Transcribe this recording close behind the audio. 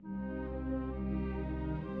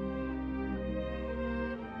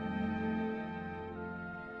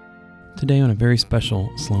Today on a very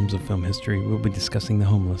special Slums of Film History, we'll be discussing the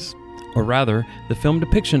homeless, or rather, the film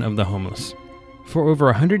depiction of the homeless. For over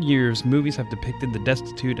 100 years, movies have depicted the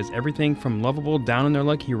destitute as everything from lovable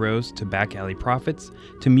down-on-their-luck heroes to back-alley prophets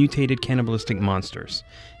to mutated cannibalistic monsters.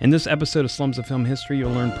 In this episode of Slums of Film History,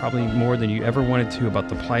 you'll learn probably more than you ever wanted to about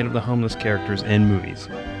the plight of the homeless characters in movies.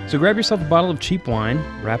 So grab yourself a bottle of cheap wine,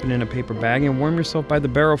 wrap it in a paper bag, and warm yourself by the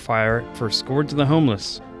barrel fire for Scourge of the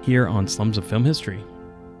Homeless, here on Slums of Film History.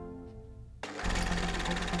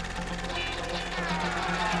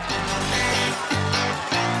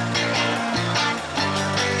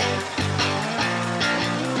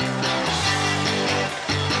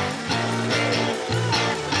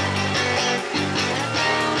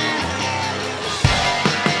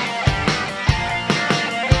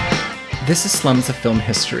 This is Slums of Film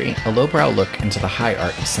History, a lowbrow look into the high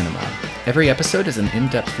art of cinema. Every episode is an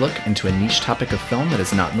in-depth look into a niche topic of film that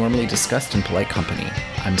is not normally discussed in polite company.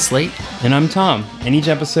 I'm Slate. And I'm Tom. In each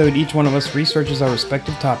episode, each one of us researches our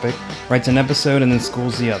respective topic, writes an episode, and then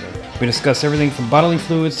schools the other. We discuss everything from bodily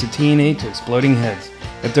fluids to TNA to exploding heads.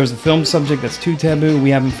 If there's a film subject that's too taboo,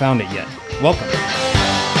 we haven't found it yet. Welcome.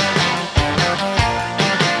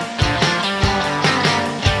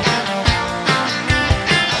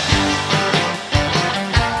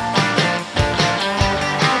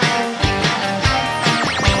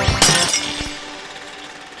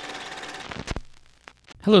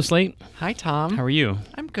 Hello, Slate. Hi, Tom. How are you?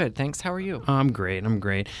 I'm good, thanks. How are you? I'm great.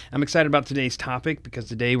 I'm excited about today's topic because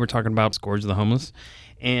today we're talking about Scourge of the Homeless.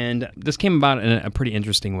 And this came about in a pretty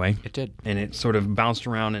interesting way. It did. And it sort of bounced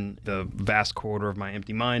around in the vast corridor of my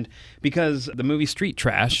empty mind because the movie Street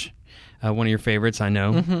Trash, one of your favorites, I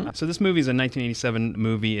know. Mm-hmm. So this movie is a 1987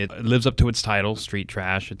 movie. It lives up to its title, Street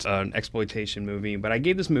Trash. It's an exploitation movie. But I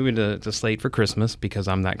gave this movie to Slate for Christmas because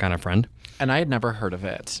I'm that kind of friend. And I had never heard of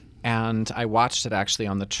it. And I watched it actually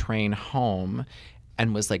on the train home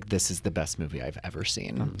and was like, this is the best movie I've ever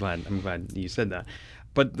seen. I'm glad you said that.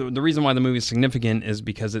 But the reason why the movie is significant is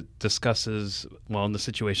because it discusses, the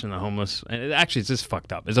situation of the homeless. And it's just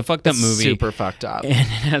fucked up. It's a fucked up movie. Super fucked up. And it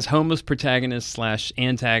has homeless protagonists /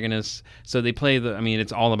 antagonists. So they play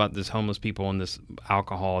it's all about this homeless people and this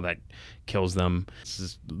alcohol that kills them. It's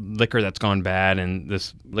this liquor that's gone bad, and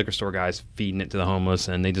this liquor store guy's feeding it to the homeless,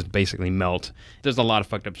 and they just basically melt. There's a lot of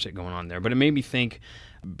fucked up shit going on there. But it made me think,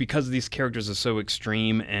 because these characters are so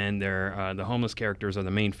extreme and they're the homeless characters are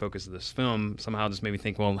the main focus of this film, somehow this made me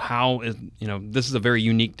think, well, how is, this is a very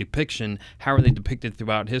unique depiction. How are they depicted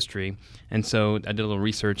throughout history? And so I did a little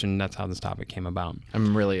research, and that's how this topic came about.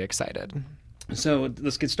 I'm really excited. So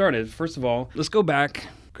let's get started. First of all, let's go back,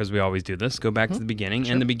 because we always do this, go back to the beginning.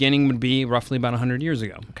 Sure. And the beginning would be roughly about 100 years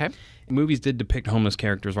ago. Okay. Movies did depict homeless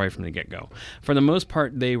characters right from the get-go. For the most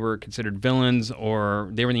part, they were considered villains, or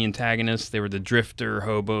they were the antagonists. They were the drifter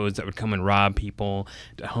hobos that would come and rob people,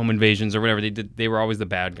 home invasions or whatever they did. They were always the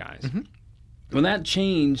bad guys. Mm-hmm. Well, that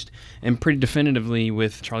changed, and pretty definitively,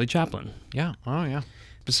 with Charlie Chaplin. Yeah. Oh, yeah.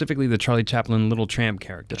 Specifically the Charlie Chaplin Little Tramp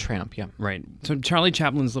character. The Tramp, yeah. Right. So Charlie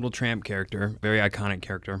Chaplin's Little Tramp character, very iconic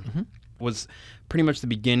character, was pretty much the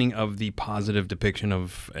beginning of the positive depiction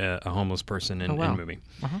of a homeless person in a movie.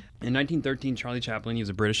 Uh-huh. In 1913, Charlie Chaplin, he was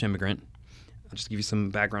a British immigrant. I'll just give you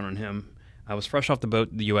some background on him. I was fresh off the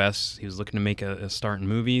boat in the U.S. He was looking to make a start in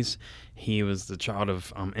movies. He was the child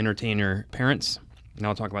of entertainer parents, and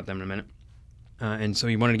I'll talk about them in a minute. And so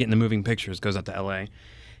he wanted to get into moving pictures, goes out to L.A.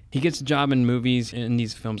 He gets a job in movies in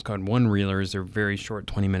these films called one-reelers. They're very short,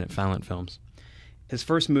 20-minute silent films. His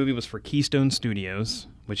first movie was for Keystone Studios,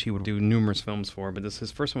 which he would do numerous films for, but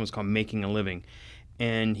his first one was called Making a Living.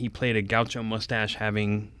 And he played a gaucho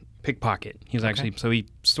mustache-having pickpocket. He was he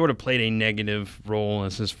sort of played a negative role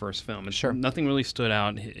as his first film. Sure. Nothing really stood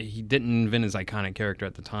out. He didn't invent his iconic character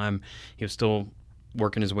at the time. He was still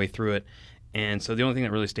working his way through it. And so the only thing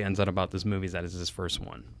that really stands out about this movie is that it's his first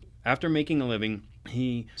one. After Making a Living,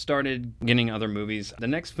 he started getting other movies. The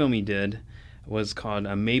next film he did was called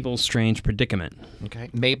Mabel's Strange Predicament.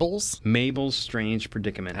 Okay. Mabel's Strange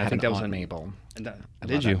Predicament. I think that was Mabel.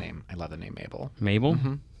 Did you? I love the name Mabel. Mabel?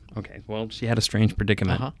 Mm-hmm. Okay. Well, she had a strange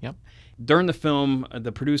predicament. Yep. During the film,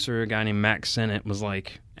 the producer, a guy named Max Sennett, was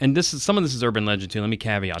like, and some of this is urban legend too. Let me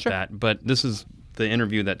caveat that. But this is the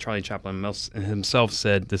interview that Charlie Chaplin himself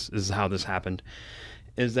said. This is how this happened.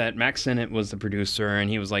 Is that Max Sennett was the producer, and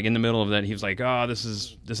he was like in the middle of that. He was like, "Oh, this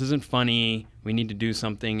isn't funny. We need to do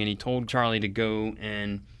something." And he told Charlie to go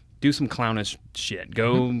and do some clownish shit.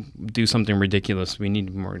 Go do something ridiculous. We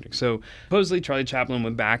need more. So supposedly Charlie Chaplin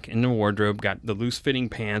went back in the wardrobe, got the loose-fitting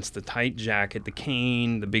pants, the tight jacket, the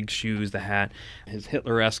cane, the big shoes, the hat. His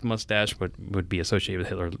Hitler-esque mustache would be associated with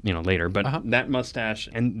Hitler, later. But that mustache,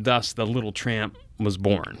 and thus the Little Tramp was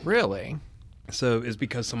born. Really? So it's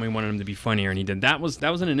because somebody wanted him to be funnier, and he did. That was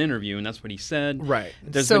in an interview, and that's what he said. Right.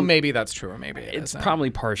 So maybe that's true, or maybe it's probably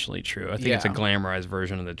partially true. I think it's a glamorized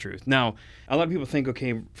version of the truth. Now, a lot of people think,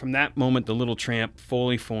 okay, from that moment, the Little Tramp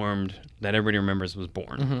fully formed that everybody remembers was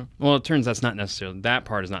born. Well, it turns that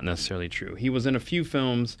part is not necessarily true. He was in a few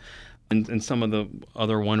films. And some of the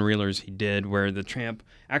other one-reelers he did where the Tramp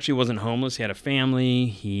actually wasn't homeless. He had a family.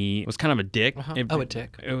 He was kind of a dick. A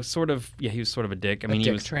dick. It was sort of, he was sort of a dick. I mean,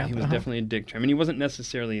 he was definitely a dick tramp. I mean, he wasn't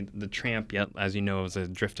necessarily the tramp yet. As you know, it was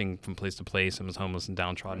drifting from place to place and was homeless and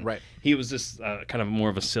downtrodden. Right. He was just kind of more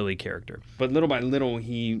of a silly character. But little by little,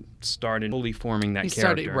 he started fully forming that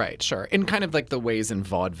character. Right, sure. In kind of like the ways in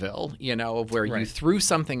vaudeville, where you threw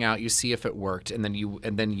something out, you see if it worked, and then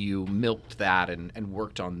you milked that and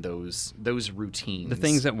worked on those routines. The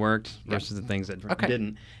things that worked versus the things that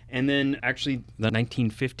didn't. And then actually the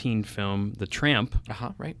 1915 film, The Tramp,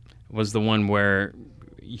 was the one where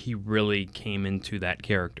he really came into that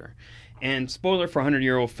character. And spoiler for a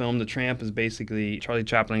 100-year-old film, The Tramp is basically Charlie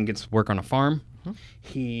Chaplin gets work on a farm.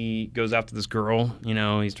 He goes after this girl,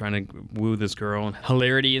 he's trying to woo this girl, and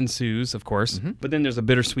hilarity ensues, of course. But then there's a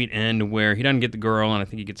bittersweet end where he doesn't get the girl, and I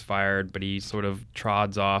think he gets fired, but he sort of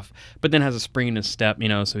trods off, but then has a spring in his step,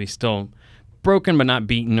 so he's still broken but not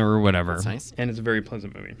beaten or whatever. That's nice. And it's a very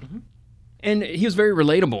pleasant movie. And he was very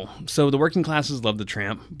relatable. So the working classes loved The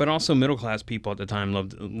Tramp, but also middle-class people at the time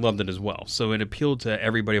loved it as well. So it appealed to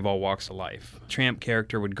everybody of all walks of life. Tramp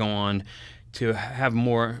character would go on to have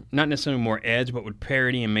more, not necessarily more edge, but would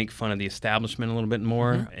parody and make fun of the establishment a little bit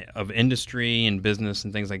more of industry and business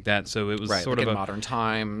and things like that. So it was sort of modern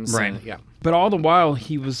times. Right. But all the while,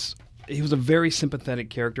 he was a very sympathetic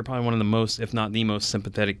character, probably one of the most, if not the most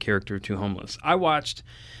sympathetic character to homeless. I watched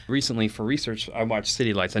recently for research, I watched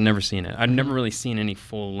City Lights. I'd never seen it. I'd never really seen any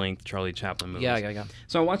full-length Charlie Chaplin movies. Yeah.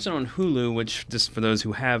 So I watched it on Hulu, which, just for those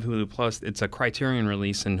who have Hulu Plus, it's a Criterion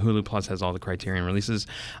release, and Hulu Plus has all the Criterion releases.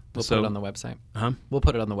 We'll put it on the website. Huh? We'll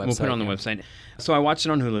put it on the website. We'll put it on the website. So I watched it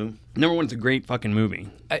on Hulu. Number one, it's a great fucking movie.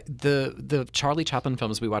 The Charlie Chaplin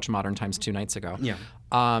films we watched Modern Times 2 nights ago. Yeah.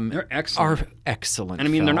 They're excellent. Are excellent. And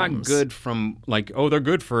I mean, films. they're not good from they're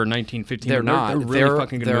good for 1915. They're not. They're really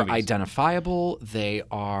fucking good movies. movies. They're identifiable. They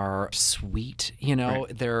are sweet.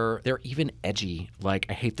 They're even edgy. Like,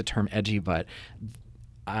 I hate the term edgy, but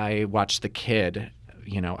I watched The Kid,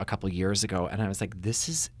 a couple years ago, and I was like, this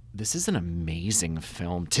is an amazing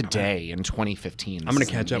film today in 2015. I'm going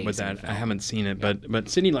to catch up with that. I haven't seen it, but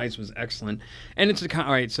City Lights was excellent. And it's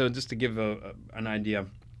all right, so just to give an idea,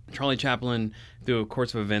 Charlie Chaplin, through a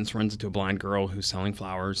course of events, runs into a blind girl who's selling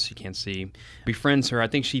flowers. She can't see. Befriends her. I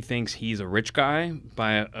think she thinks he's a rich guy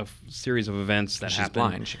by a series of events that happen. She's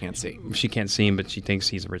blind. She can't see. She can't see him, but she thinks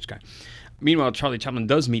he's a rich guy. Meanwhile, Charlie Chaplin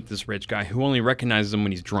does meet this rich guy who only recognizes him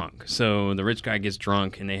when he's drunk. So the rich guy gets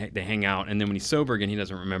drunk, and they hang out. And then when he's sober again, he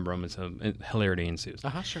doesn't remember him. So hilarity ensues.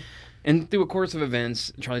 Sure. And through a course of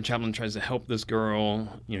events, Charlie Chaplin tries to help this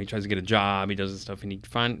girl. He tries to get a job. He does this stuff, and he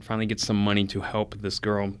finally gets some money to help this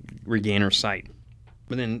girl regain her sight.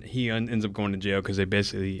 But then he ends up going to jail because I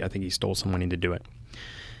think he stole some money to do it.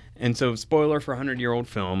 And so, spoiler for a 100-year-old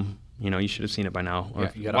film. You should have seen it by now.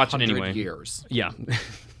 Or you got watch 100 it anyway. years. Yeah,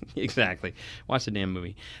 exactly. Watch the damn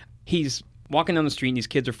movie. He's walking down the street, and these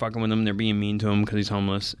kids are fucking with him. They're being mean to him because he's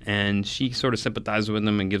homeless. And she sort of sympathizes with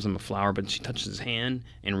him and gives him a flower, but she touches his hand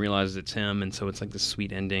and realizes it's him. And so it's like this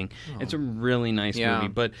sweet ending. Oh. It's a really nice movie.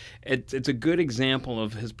 But it's a good example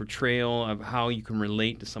of his portrayal of how you can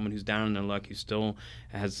relate to someone who's down on their luck, who still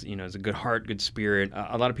has, has a good heart, good spirit.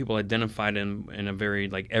 A lot of people identified him in a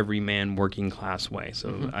very, everyman working class way.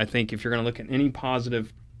 So I think if you're going to look at any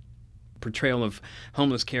positive portrayal of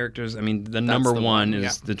homeless characters, I mean, the number one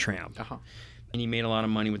is The Tramp. And he made a lot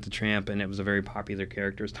of money with The Tramp, and it was a very popular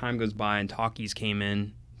character. As time goes by and talkies came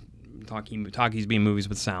in, talkies being movies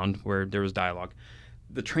with sound where there was dialogue,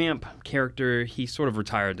 the Tramp character, he sort of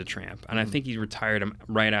retired The Tramp. And I think he retired him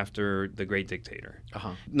right after The Great Dictator.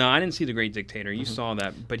 No, I didn't see The Great Dictator. You saw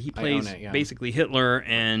that. But he plays basically Hitler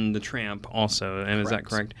and the Tramp also. And is that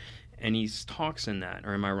correct? And he talks in that,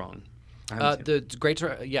 or am I wrong? The Great,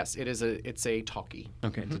 yes, it's a talkie.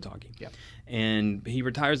 Okay, it's a talkie. Yeah. And he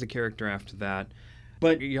retires the character after that.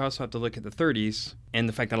 But you also have to look at the 30s and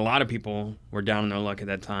the fact that a lot of people were down on their luck at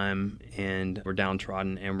that time and were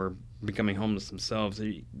downtrodden and were becoming homeless themselves.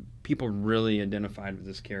 People really identified with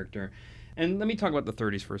this character. And let me talk about the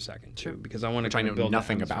 30s for a second, too, because I want to kind of build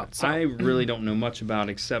nothing about. So. I really don't know much about,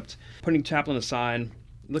 except putting Chaplin aside.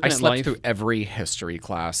 I slept through every history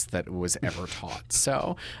class that was ever taught.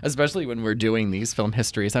 So, especially when we're doing these film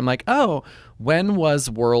histories, I'm like, oh, when was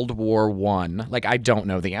World War I? Like, I don't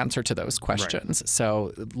know the answer to those questions. Right.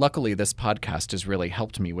 So, luckily, this podcast has really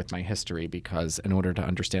helped me with my history, because in order to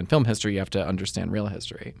understand film history, you have to understand real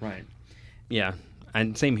history. Right. Yeah.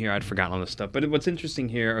 And same here, I'd forgotten all this stuff. But what's interesting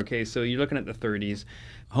here, okay, so you're looking at the 30s.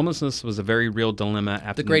 Homelessness was a very real dilemma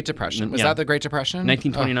after the Great Depression. Was that the Great Depression?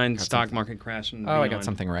 1929 stock market crash. And I got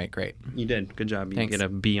something right. Great. You did. Good job. Thanks. You get a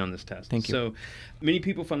B on this test. Thank you. So many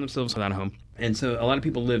people found themselves without a home. And so a lot of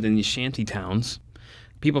people lived in these shanty towns.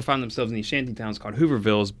 People found themselves in these shanty towns called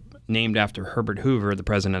Hoovervilles, named after Herbert Hoover, the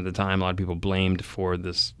president at the time. A lot of people blamed for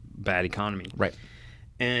this bad economy. Right.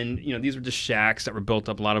 And, these were just shacks that were built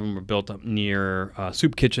up. A lot of them were built up near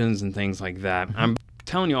soup kitchens and things like that. Mm-hmm. I'm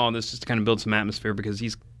telling you all this just to kind of build some atmosphere, because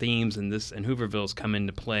these themes and Hoovervilles come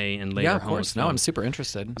into play in later of course. No, I'm super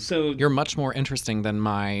interested. So you're much more interesting than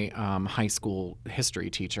my high school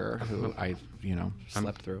history teacher, who I,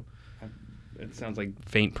 slept through. It sounds like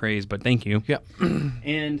faint praise, but thank you. Yeah.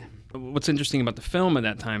 And what's interesting about the film at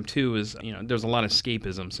that time too is, there's a lot of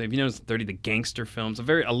escapism. So if you notice, the gangster films,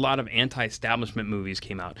 a lot of anti-establishment movies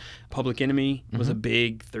came out. Public Enemy was a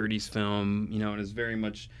big 30s film. It was very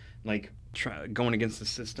much like going against the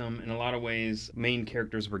system. In a lot of ways, main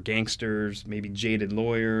characters were gangsters, maybe jaded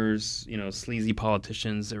lawyers, sleazy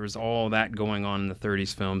politicians. There was all that going on in the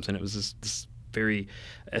 30s films, and it was this very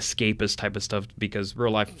escapist type of stuff, because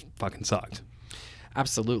real life fucking sucked.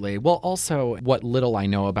 Absolutely. Well, also, what little I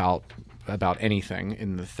know about anything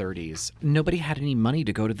in the 30s, nobody had any money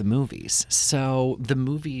to go to the movies. So the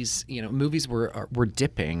movies, movies were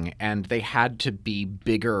dipping, and they had to be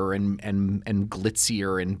bigger and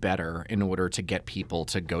glitzier and better in order to get people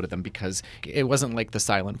to go to them, because it wasn't like the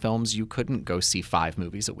silent films. You couldn't go see 5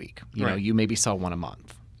 movies a week. You maybe saw one a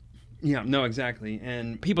month. Yeah, no, exactly.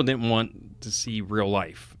 And people didn't want to see real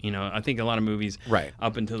life. I think a lot of movies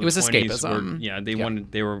up until the 20s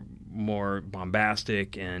escapism. They were more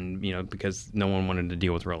bombastic, and because no one wanted to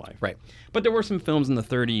deal with real life. Right. But there were some films in the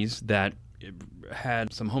 30s that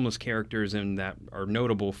had some homeless characters and that are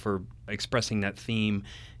notable for expressing that theme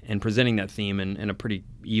and presenting that theme in a pretty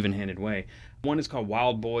even-handed way. One is called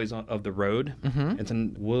Wild Boys of the Road. Mm-hmm. It's a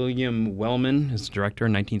William Wellman, is the director,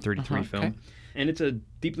 1933 film. Okay. And it's a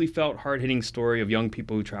deeply felt, hard-hitting story of young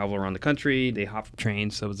people who travel around the country. They hop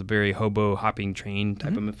trains, so it's a very hobo-hopping train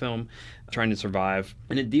type of a film, trying to survive.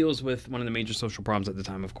 And it deals with one of the major social problems at the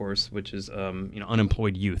time, of course, which is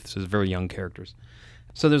unemployed youth. So it's very young characters.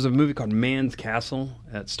 So there's a movie called Man's Castle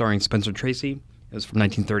starring Spencer Tracy. It was from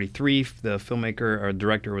 1933. The filmmaker or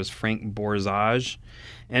director was Frank Borzage.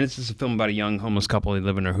 And it's just a film about a young homeless couple. They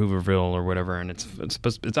live in a Hooverville or whatever, and it's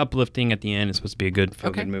uplifting at the end. It's supposed to be a good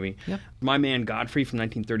feel-good movie. Yep. My Man Godfrey from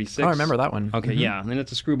 1936. Oh, I remember that one. Okay, yeah. And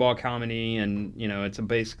it's a screwball comedy, and it's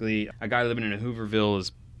basically a guy living in a Hooverville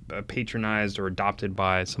is patronized or adopted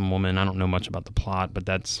by some woman. I don't know much about the plot, but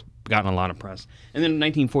that's gotten a lot of press. And then in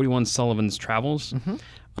 1941, Sullivan's Travels.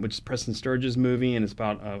 Which is Preston Sturges' movie, and it's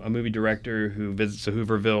about a movie director who visits a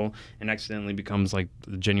Hooverville and accidentally becomes like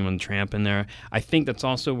the genuine tramp in there. I think that's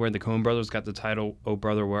also where the Coen brothers got the title, "Oh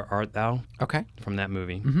Brother, Where Art Thou?" Okay. From that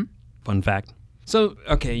movie. Mm-hmm. Fun fact. So,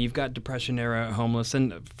 okay, you've got Depression-era homeless,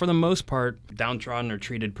 and for the most part, downtrodden are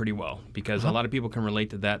treated pretty well, because a lot of people can relate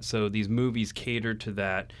to that, so these movies cater to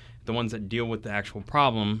that. The ones that deal with the actual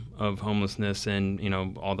problem of homelessness and,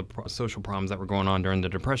 all the social problems that were going on during the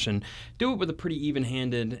Depression, do it with a pretty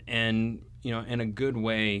even-handed and, in a good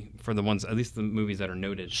way for the ones, at least the movies that are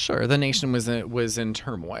noted. Sure. The nation was in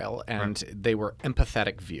turmoil, and they were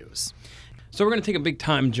empathetic views. So we're going to take a big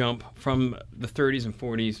time jump from the 30s and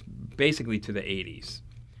 40s basically to the 80s.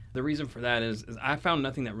 The reason for that is I found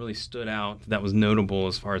nothing that really stood out that was notable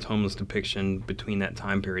as far as homeless depiction between that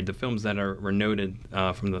time period. The films that were noted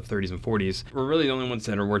from the 30s and 40s were really the only ones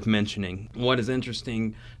that are worth mentioning. What is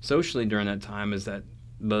interesting socially during that time is that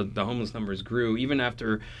the homeless numbers grew even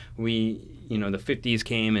after the 50s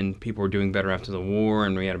came and people were doing better after the war,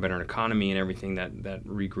 and we had a better economy and everything that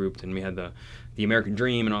regrouped, and we had the American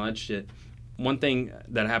dream and all that shit. One thing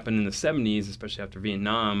that happened in the 70s, especially after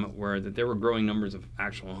Vietnam, were that there were growing numbers of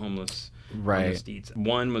actual homeless on the streets.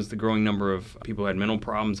 One was the growing number of people who had mental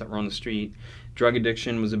problems that were on the street. Drug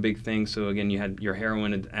addiction was a big thing. So, again, you had your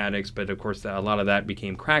heroin addicts, but, of course, a lot of that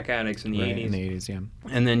became crack addicts in the 80s. In the 80s, yeah.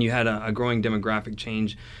 And then you had a growing demographic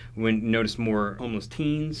change when you noticed more homeless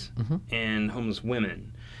teens and homeless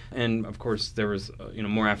women. And, of course, there was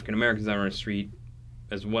more African Americans that were on the street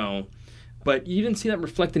as well. But you didn't see that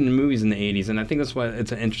reflected in movies in the 80s, and I think that's why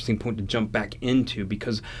it's an interesting point to jump back into,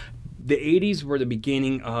 because the 80s were the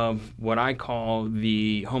beginning of what I call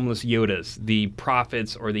the homeless Yodas, the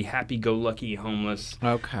prophets or the happy-go-lucky homeless.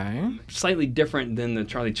 Okay. Slightly different than the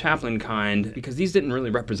Charlie Chaplin kind, because these didn't really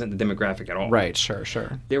represent the demographic at all. Right, sure.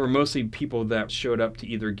 They were mostly people that showed up to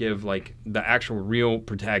either give like the actual real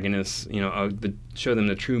protagonists, show them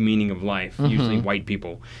the true meaning of life, usually white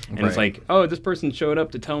people. And It's like, oh, this person showed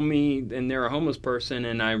up to tell me, and they're a homeless person,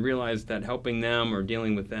 and I realized that helping them or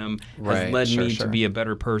dealing with them has led me to be a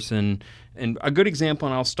better person. And a good example,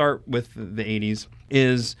 and I'll start with the 80s,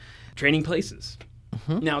 is Trading Places.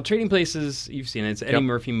 Now, Trading Places, you've seen it. It's an Eddie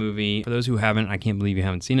Murphy movie. For those who haven't, I can't believe you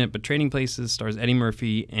haven't seen it, but Trading Places stars Eddie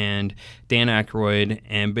Murphy and Dan Aykroyd,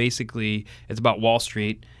 and basically it's about Wall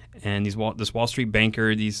Street, and this Wall Street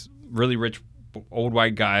banker, these really rich old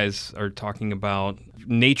white guys are talking about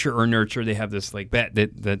nature or nurture. They have this like bet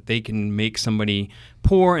that they can make somebody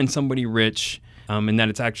poor and somebody rich. And that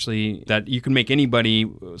it's actually that you can make anybody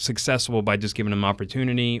successful by just giving them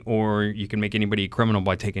opportunity, or you can make anybody a criminal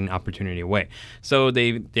by taking opportunity away. So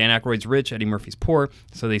Dan Aykroyd's rich, Eddie Murphy's poor,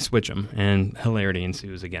 so they switch them, and hilarity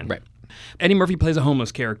ensues again. Right. Eddie Murphy plays a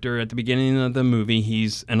homeless character at the beginning of the movie.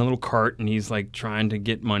 He's in a little cart, and he's like trying to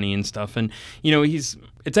get money and stuff. And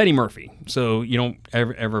it's Eddie Murphy, so you don't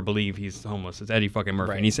ever believe he's homeless. It's Eddie fucking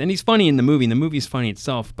Murphy, right. and he's funny in the movie. And the movie's funny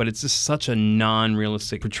itself, but it's just such a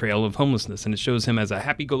non-realistic portrayal of homelessness, and it shows him as a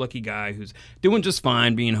happy-go-lucky guy who's doing just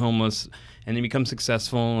fine being homeless, and then becomes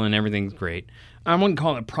successful, and everything's great. I wouldn't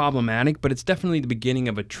call it problematic, but it's definitely the beginning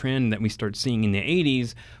of a trend that we start seeing in the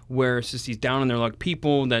 80s, where it's just these down-on-their-luck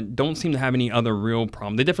people that don't seem to have any other real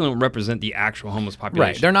problem. They definitely don't represent the actual homeless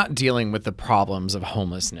population. Right. They're not dealing with the problems of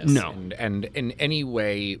homelessness. No. And in any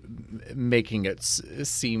way making it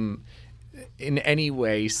seem... in any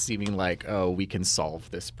way seeming like, oh, we can solve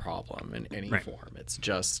this problem in any form. It's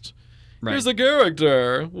just... Right. Here's a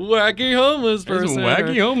character, wacky homeless person. There's a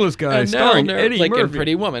wacky homeless guy starring Eddie like Murphy. in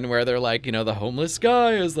Pretty Woman, where they're like, the homeless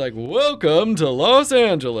guy is like, welcome to Los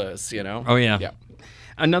Angeles, Oh, yeah.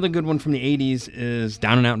 Another good one from the 80s is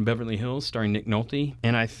Down and Out in Beverly Hills, starring Nick Nolte.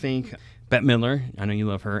 And I think Bette Midler, I know you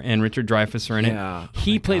love her, and Richard Dreyfuss are in it.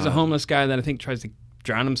 He plays a homeless guy that I think tries to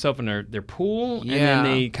drown himself in their pool, and then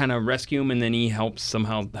they kind of rescue him, and then he helps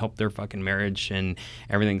their fucking marriage, and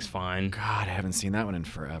everything's fine. God, I haven't seen that one in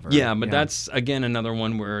forever. Yeah, but that's, again, another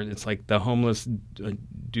one where it's like the homeless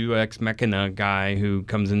Deus Ex Machina guy who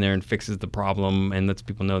comes in there and fixes the problem and lets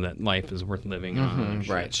people know that life is worth living.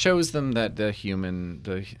 Right. Shows them that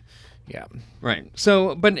Right.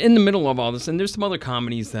 So, but in the middle of all this, and there's some other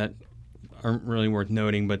comedies that aren't really worth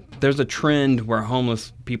noting, but there's a trend where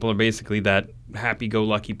homeless people are basically that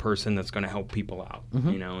happy-go-lucky person that's going to help people out,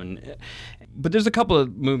 but there's a couple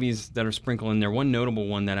of movies that are sprinkled in there. One notable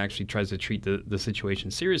one that actually tries to treat the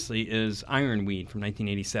situation seriously is Ironweed from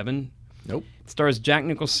 1987. Nope. It stars Jack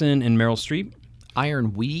Nicholson and Meryl Streep.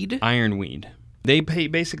 Ironweed. They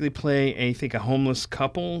basically play, I think, a homeless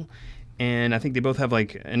couple, and I think they both have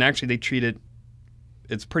and actually they treat it,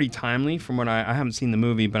 it's pretty timely from what I haven't seen the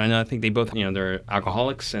movie, but I think they both, they're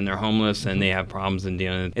alcoholics and they're homeless and they have problems and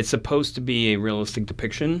dealing. It's supposed to be a realistic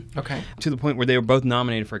depiction. Okay. To the point where they were both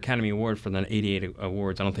nominated for Academy Award for the 88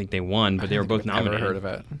 awards. I don't think they won, but they were both nominated. I've never heard of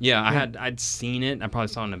it. Yeah, I'd seen it. I probably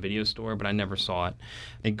saw it in a video store, but I never saw it.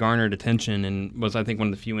 It garnered attention and was, I think, one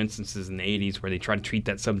of the few instances in the 80s where they tried to treat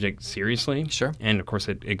that subject seriously. Sure. And, of course,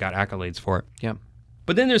 it got accolades for it. Yeah.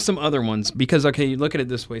 But then there's some other ones because, you look at it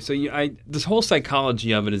this way. So this whole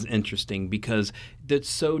psychology of it is interesting because it's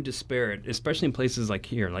so disparate, especially in places like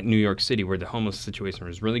here, like New York City, where the homeless situation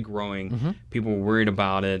was really growing. People were worried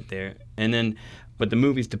about it there. But the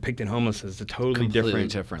movies depicted homelessness totally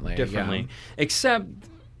differently. Yeah. Except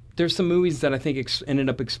there's some movies that I think ended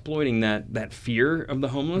up exploiting that fear of the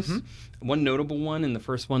homeless. One notable one, and the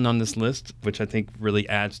first one on this list, which I think really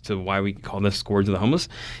adds to why we call this Scourge of the Homeless,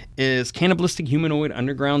 is Cannibalistic Humanoid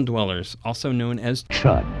Underground Dwellers, also known as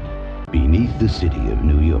Chud. Beneath the city of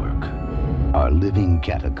New York are living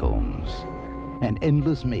catacombs, an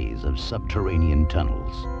endless maze of subterranean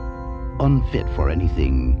tunnels, unfit for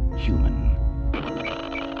anything human,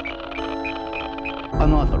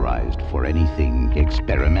 unauthorized for anything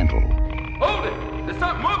experimental. Hold it! There's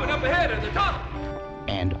something moving up ahead in the tunnel!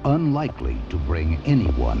 And unlikely to bring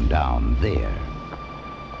anyone down there.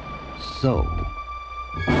 So,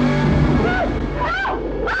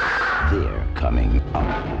 they're coming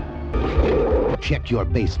up. Check your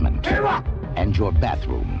basement and your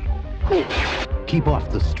bathroom. Keep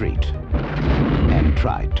off the street and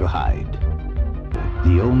try to hide.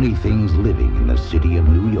 The only things living in the city of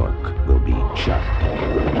New York will be Chud.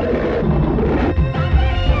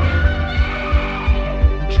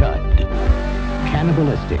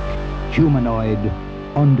 Cannibalistic, humanoid,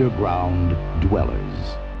 underground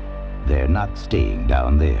dwellers. They're not staying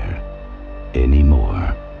down there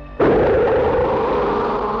anymore.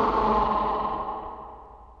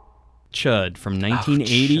 Chud from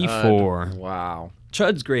 1984. Chud. Wow.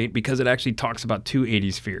 Chud's great because it actually talks about two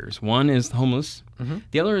 80s fears. One is homeless.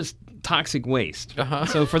 The other is toxic waste.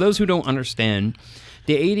 So for those who don't understand,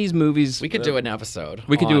 the 80s movies... We could do an episode.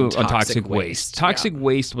 We could do on a toxic waste. Toxic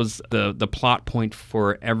waste was the plot point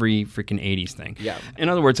for every freaking 80s thing. Yeah. In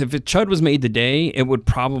other words, if Chud was made today, it would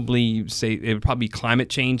probably be climate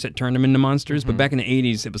change that turned them into monsters. But back in the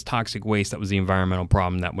 80s, it was toxic waste that was the environmental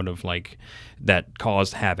problem that would have that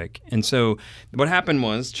caused havoc. And so what happened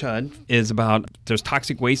was Chud is about there's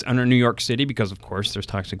toxic waste under New York City because, of course, there's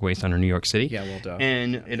toxic waste under New York City. Yeah, well, duh.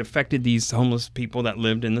 And it affected these homeless people that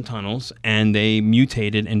lived in the tunnels, and they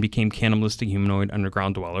mutated and became cannibalistic humanoid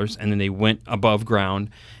underground dwellers. And then they went above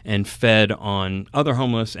ground and fed on other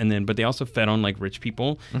homeless, but they also fed on like rich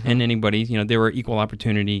people and anybody. They were equal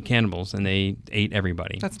opportunity cannibals, and they ate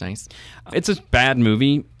everybody. That's nice. It's a bad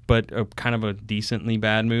movie, but kind of a decently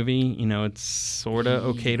bad movie. It's sort of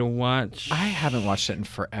okay to watch. I haven't watched it in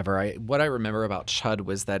forever. What I remember about Chud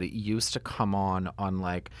was that it used to come on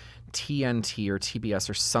like TNT or TBS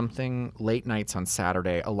or something late nights on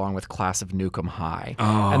Saturday, along with Class of Nukem High.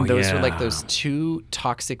 Oh, and those were yeah. like those two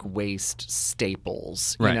toxic waste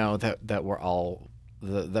staples, Right. that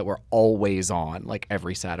were always on like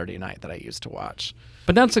every Saturday night that I used to watch.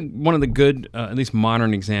 But that's one of the good, at least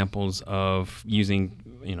modern examples of using,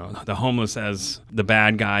 the homeless as the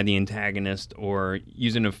bad guy, the antagonist, or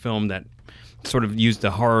using a film that sort of used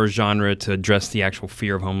the horror genre to address the actual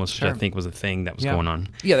fear of homelessness, which I think was a thing that was going on.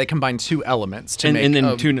 Yeah, they combined two elements to And make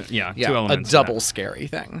then two elements. a double scary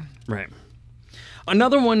thing. Right.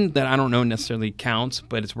 Another one that I don't know necessarily counts,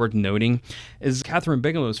 but it's worth noting, is Catherine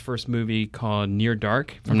Bigelow's first movie called Near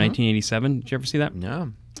Dark from 1987. Did you ever see that?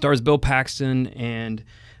 No. Stars Bill Paxton and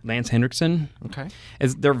Lance Henriksen. Okay.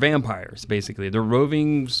 They're vampires, basically. They're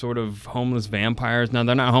roving sort of homeless vampires. Now,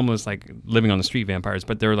 they're not homeless like living on the street vampires,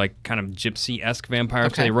 but they're like kind of gypsy-esque vampires.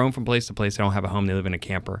 Okay. So they roam from place to place. They don't have a home. They live in a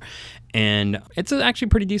camper. And it's actually a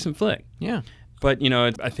pretty decent flick. Yeah. But,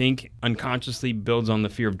 I think unconsciously builds on the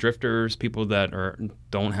fear of drifters, people that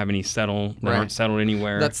don't have any aren't settled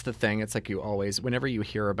anywhere. That's the thing. It's like you always, whenever you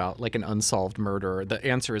hear about like an unsolved murder, the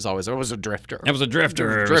answer is always, it was a drifter. It was a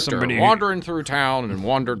drifter. Somebody wandering through town and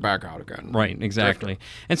wandered back out again. Right, exactly.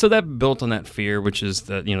 And so that built on that fear, which is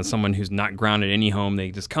that, someone who's not grounded in any home, they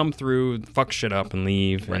just come through, fuck shit up and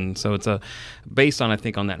leave. Right. And so it's based on, I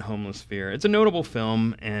think, on that homeless fear. It's a notable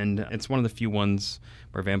film, and it's one of the few ones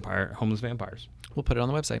where homeless vampires. We'll put it on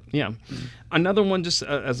the website. Yeah. Another one, just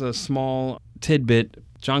as a small tidbit,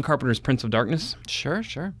 John Carpenter's Prince of Darkness. Sure.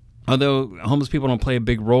 Although homeless people don't play a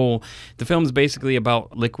big role, the film is basically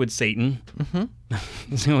about liquid Satan.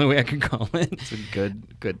 That's the only way I could call it. It's a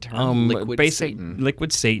good term. Liquid Satan.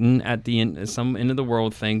 Liquid Satan at the end, some end of the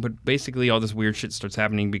world thing. But basically, all this weird shit starts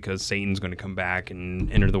happening because Satan's going to come back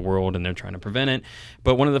and enter the world, and they're trying to prevent it.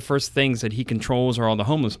 But one of the first things that he controls are all the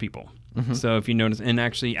homeless people. So if you notice, and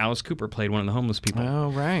actually Alice Cooper played one of the homeless people.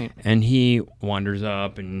 Oh, right. And he wanders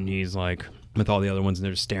up, and he's like, with all the other ones, and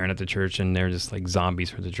they're just staring at the church, and they're just like zombies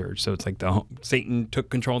for the church. So it's like Satan took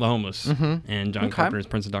control of the homeless, and John Carpenter's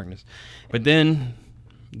Prince of Darkness. But then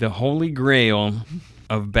the holy grail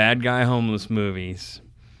of bad guy homeless movies,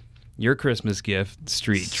 your Christmas gift,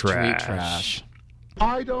 Street Trash.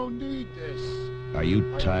 I don't need this. Are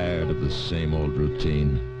you tired of the same old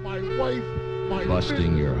routine? My wife, my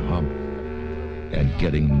Busting your business. hump and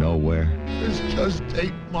getting nowhere? This just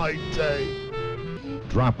ain't my day.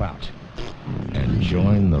 Drop out and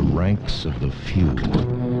join the ranks of the few,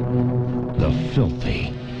 the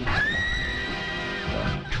filthy,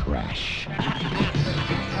 the trash.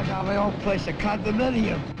 I got my own place, a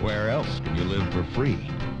condominium. Where else can you live for free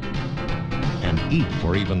and eat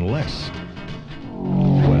for even less?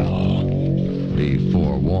 Well, be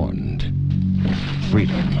forewarned.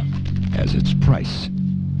 Freedom has its price.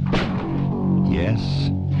 Yes,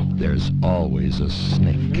 there's always a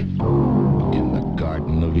snake in the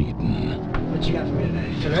Garden of Eden. What you got for me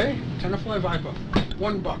today? Today, Tenafly Viper,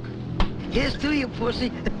 $1. Here's to you, pussy.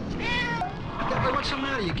 What's the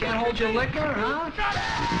matter? You can't hold your liquor, huh?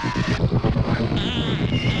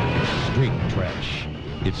 Street trash.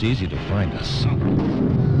 It's easy to find us.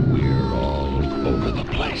 We're all over the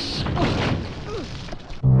place.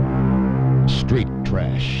 Street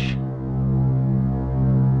trash.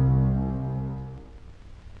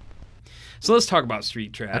 So let's talk about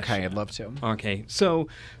Street Trash. Okay, I'd love to. Okay, so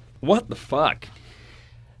what the fuck?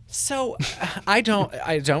 So I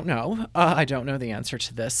don't know. I don't know the answer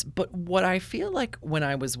to this. But what I feel like when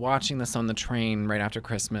I was watching this on the train right after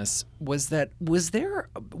Christmas was that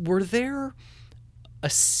were there a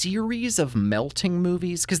series of melting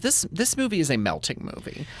movies? Because this movie is a melting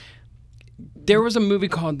movie. There was a movie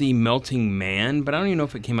called The Melting Man, but I don't even know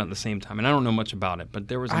if it came out at the same time, and I don't know much about it. But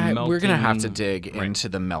there was a melting. We're gonna have to dig into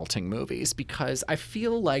the melting movies because I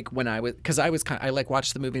feel like when I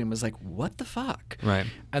watched the movie and was like, what the fuck? Right.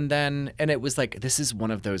 And it was like, this is one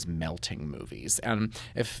of those melting movies. And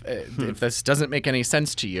if this doesn't make any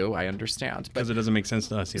sense to you, I understand. Because it doesn't make sense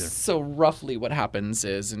to us either. So roughly what happens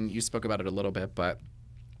is, and you spoke about it a little bit, but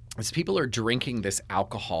is people are drinking this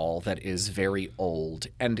alcohol that is very old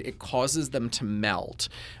and it causes them to melt,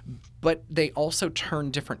 but they also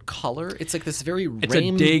turn different color. It's like this very It's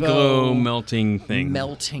rainbow a day glow melting thing.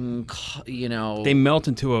 They melt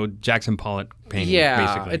into a Jackson Pollock painting. Yeah,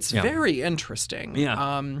 basically. it's very interesting.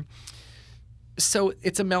 Yeah. So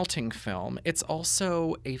it's a melting film. It's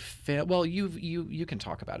also a film. Well, you can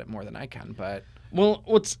talk about it more than I can, but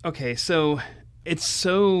So it's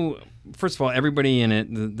so. First of all, everybody in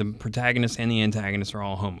it, the protagonist and the antagonist are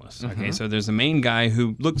all homeless. Okay, so there's the main guy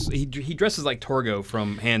who he dresses like Torgo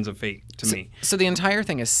from Hands of Fate to me. So the entire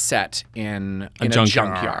thing is set in a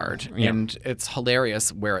junkyard. Yeah. And it's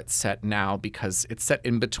hilarious where it's set now because it's set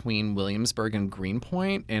in between Williamsburg and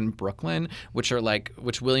Greenpoint in Brooklyn, which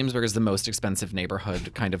Williamsburg is the most expensive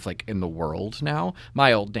neighborhood kind of like in the world now,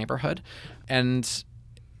 my old neighborhood. And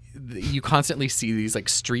you constantly see these like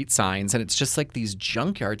street signs and it's just like these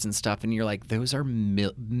junkyards and stuff and you're like, those are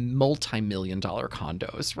multi-million-dollar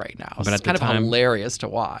condos right now. So it's kind of hilarious to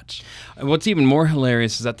watch. What's even more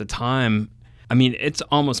hilarious is at the time, I mean, it's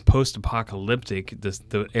almost post-apocalyptic,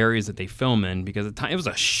 the areas that they film in, because at the time it was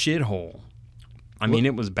a shithole. I mean,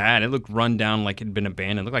 it was bad. It looked run down like it had been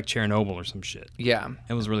abandoned. It looked like Chernobyl or some shit. Yeah.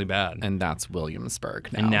 It was really bad. And that's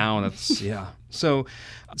Williamsburg now. And now that's, yeah. So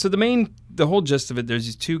the whole gist of it, there's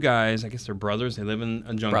these two guys, I guess they're brothers. They live in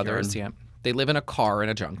a junkyard. Brothers, yeah. They live in a car in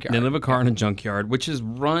a junkyard. They live in a car in a junkyard, which is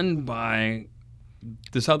run by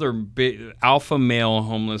this other big alpha male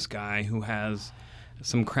homeless guy who has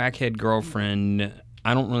some crackhead girlfriend.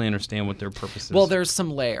 I don't really understand what their purpose is. Well, there's some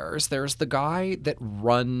layers. There's the guy that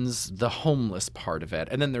runs the homeless part of it,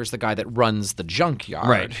 and then there's the guy that runs the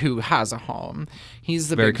junkyard who has a home. He's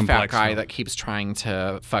the big fat guy that keeps trying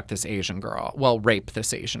to fuck this Asian girl. Well, rape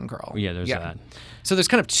this Asian girl. Yeah, there's that. So there's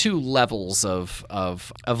kind of two levels of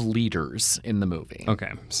leaders in the movie.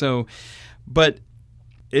 Okay. So, but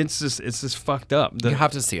it's just fucked up. You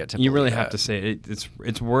have to see it. You really have to see it.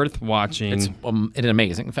 It's worth watching. It's an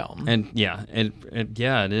amazing film. And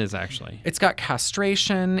it is actually. It's got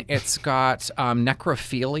castration. It's got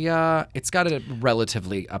necrophilia. It's got a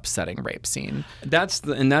relatively upsetting rape scene. That's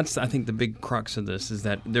I think the big crux of this is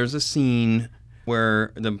that there's a scene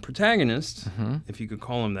where the protagonist, if you could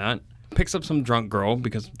call him that, picks up some drunk girl,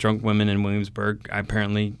 because drunk women in Williamsburg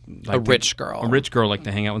apparently like a rich girl like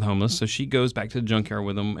to hang out with homeless. So she goes back to the junkyard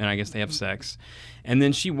with them, and I guess they have sex. And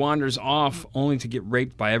then she wanders off only to get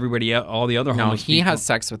raped by everybody else, all the other homeless people. No, he has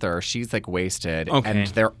sex with her. She's like wasted. Okay. And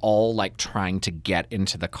they're all like trying to get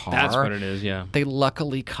into the car. That's what it is, yeah. They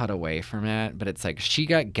luckily cut away from it, but it's like she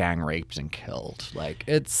got gang raped and killed. Like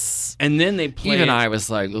it's... And then they play Even I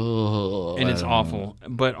was like, ugh. And it's awful.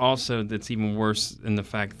 But also that's even worse in the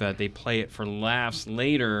fact that they play it for laughs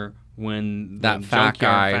later when that fat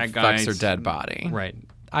guy fucks her dead body. Right.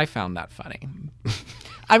 I found that funny.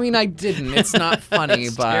 I mean, I didn't. It's not funny,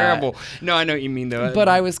 but terrible. No, I know what you mean though. But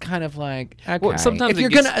I was kind of like, okay. Well, sometimes if you're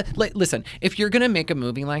gonna listen, if you're gonna make a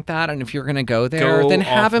movie like that, and if you're gonna go there, then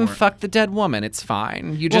have him fuck the dead woman. It's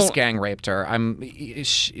fine. You just gang raped her.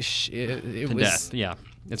 It was death. Yeah.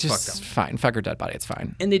 It's just fucked up. Fine. Fuck her dead body. It's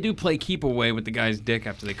fine. And they do play keep away with the guy's dick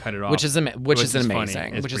after they cut it off, which is amazing. Which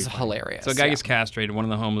is funny. hilarious. So a guy gets castrated, one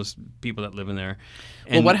of the homeless people that live in there.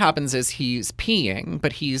 Well, what happens is he's peeing,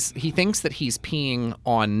 but he thinks that he's peeing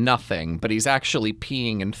on nothing, but he's actually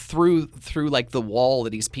peeing, and through like the wall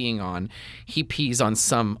that he's peeing on, he pees on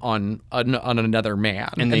another man,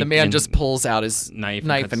 and the man just pulls out his knife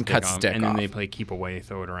and cuts his dick off. And then they play keep away,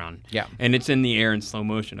 throw it around. Yeah, and it's in the air in slow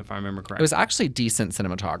motion, if I remember correctly. It was actually decent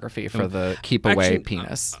cinematography for the keep away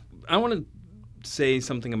penis. I want to say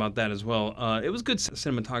something about that as well. It was good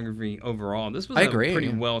cinematography overall. This was a pretty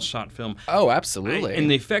well shot film. Oh, absolutely. And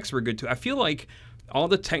the effects were good too. I feel like all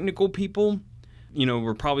the technical people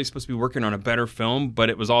were probably supposed to be working on a better film, but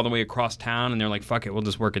it was all the way across town, and they're like, fuck it, we'll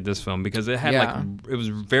just work at this film, because it had it was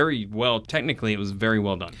very well, technically it was very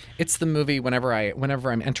well done. It's the movie, whenever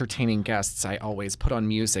I'm entertaining guests, I always put on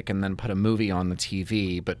music and then put a movie on the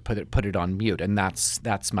TV, but put it on mute, and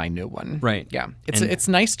that's my new one. Right. Yeah. It's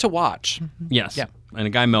nice to watch. Yes. Yeah. And a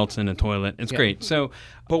guy melts in a toilet. It's great. So,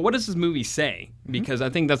 but what does this movie say? Because I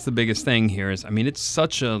think that's the biggest thing here is, I mean, it's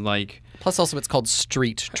such a Plus, also, it's called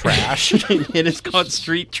street trash. It is called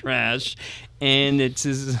street trash, and it's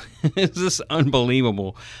just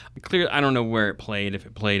unbelievable. Clear. I don't know where it played. If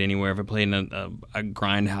it played anywhere. If it played in a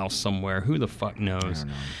grindhouse somewhere. Who the fuck knows? I don't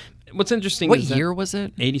know. What's interesting? What is year was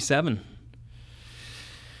it? 87.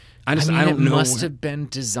 I mean, I don't know. It must have been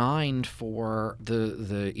designed for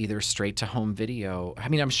the either straight to home video. I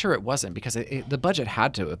mean, I'm sure it wasn't, because the budget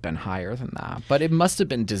had to have been higher than that. But it must have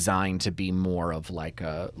been designed to be more of like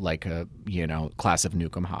a Class of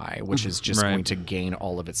Nukem High, which is just going to gain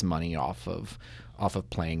all of its money off of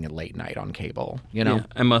playing it late night on cable. Yeah,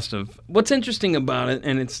 I must have. What's interesting about it,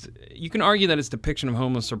 and you can argue that its depiction of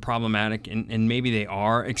homeless are problematic, and maybe they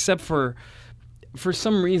are, except for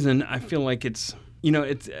some reason I feel like it's.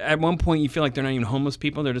 It's at one point you feel like they're not even homeless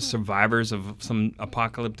people; they're just survivors of some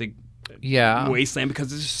apocalyptic wasteland,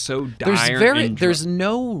 because it's just so dire. There's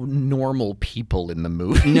no normal people in the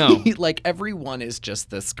movie. No, like everyone is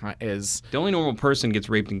just this is. The only normal person gets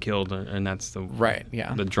raped and killed, and that's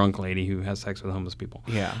the drunk lady who has sex with homeless people.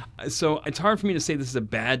 Yeah. So it's hard for me to say this is a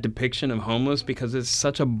bad depiction of homeless, because it's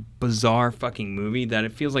such a bizarre fucking movie that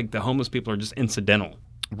it feels like the homeless people are just incidental.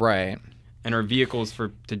 Right. And are vehicles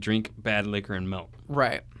to drink bad liquor and melt.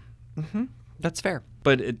 Right. Mm-hmm. That's fair.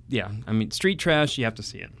 But street trash, you have to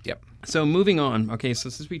see it. Yep. So moving on. Okay, so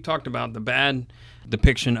since we talked about the bad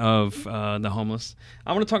depiction of the homeless,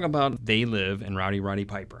 I want to talk about They Live and Rowdy Roddy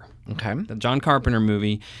Piper. Okay. The John Carpenter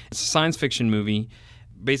movie. It's a science fiction movie.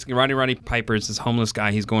 Basically, Roddy Piper is this homeless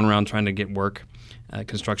guy. He's going around trying to get work.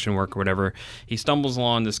 Construction work or whatever. He stumbles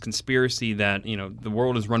along this conspiracy that the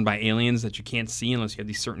world is run by aliens that you can't see unless you have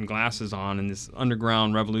these certain glasses on, and this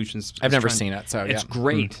underground revolution. I've never seen it, so it's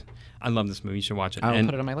great. I love this movie. You should watch it. I'll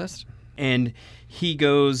put it on my list. And he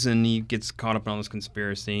goes and he gets caught up in all this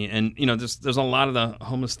conspiracy, and there's a lot of the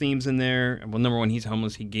homeless themes in there. Well, number one, he's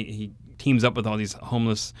homeless. He teams up with all these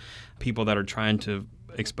homeless people that are trying to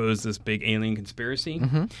expose this big alien conspiracy.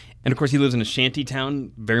 Mm-hmm. And of course he lives in a shanty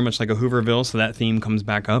town, very much like a Hooverville, so that theme comes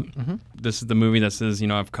back up. Mm-hmm. This is the movie that says,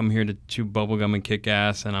 I've come here to chew bubblegum and kick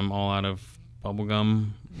ass, and I'm all out of bubblegum.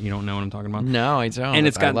 You don't know what I'm talking about? No, I don't. And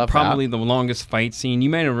it's got probably the longest fight scene. You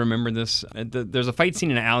might have remembered this. There's a fight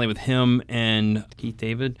scene in an alley with him and Keith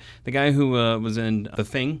David, the guy who was in The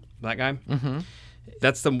Thing, that guy. Mm-hmm.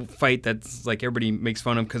 That's the fight that's like everybody makes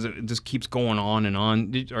fun of because it just keeps going on and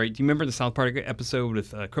on. Do you remember the South Park episode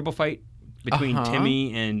with Cripple Fight between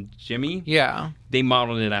Timmy and Jimmy? Yeah. They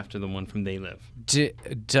modeled it after the one from They Live.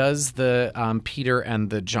 Does the Peter and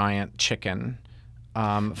the giant chicken...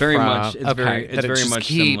 very much. It's very much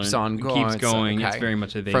keeps similar. On going. It keeps going. It's very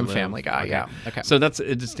much a They From Live. Family Guy. Okay. Yeah. Okay. So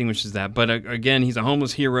it distinguishes that. But again, he's a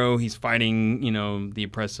homeless hero. He's fighting, the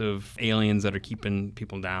oppressive aliens that are keeping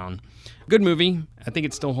people down. Good movie. I think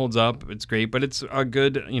it still holds up. It's great, but it's a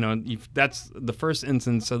good. That's the first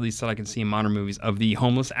instance, at least that I can see in modern movies, of the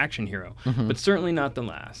homeless action hero. Mm-hmm. But certainly not the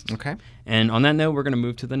last. Okay. And on that note, we're going to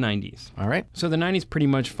move to the 90s. All right. So the 90s pretty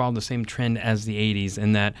much followed the same trend as the 80s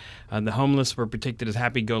in that the homeless were depicted as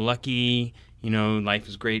happy-go-lucky, life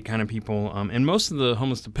is great kind of people. And most of the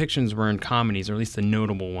homeless depictions were in comedies, or at least the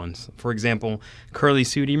notable ones. For example, Curly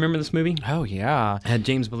Sue. Do you remember this movie? Oh, yeah. It had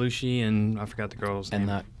James Belushi and I forgot the girl's name.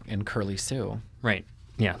 And Curly Sue. Right.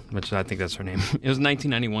 Yeah, which I think that's her name. It was a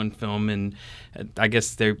 1991 film, and I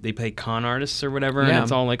guess they play con artists or whatever, and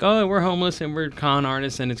it's all like, oh, we're homeless and we're con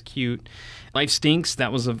artists, and it's cute. Life Stinks,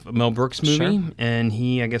 that was a Mel Brooks movie, and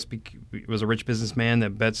he, I guess, was a rich businessman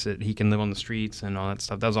that bets that he can live on the streets and all that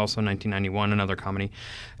stuff. That was also 1991, another comedy.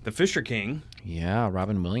 The Fisher King. Yeah,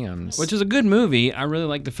 Robin Williams. Which is a good movie. I really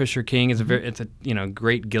like The Fisher King. It's a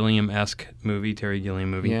great Gilliam-esque movie, Terry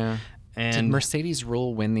Gilliam movie. Yeah. And did Mercedes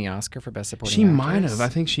Ruehl win the Oscar for Best Supporting She Actress? might have. I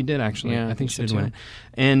think she did, actually. Yeah, I think she did win it.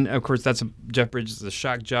 And, of course, that's Jeff Bridges, the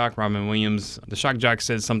shock jock. Robin Williams, the shock jock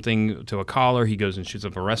says something to a caller. He goes and shoots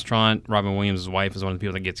up a restaurant. Robin Williams' wife is one of the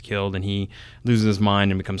people that gets killed, and he loses his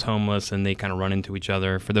mind and becomes homeless, and they kind of run into each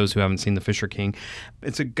other. For those who haven't seen The Fisher King,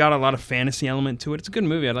 it's got a lot of fantasy element to it. It's a good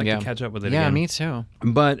movie. I'd like to catch up with it again. Yeah, me too.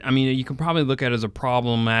 But, I mean, you can probably look at it as a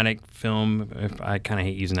problematic film. I kind of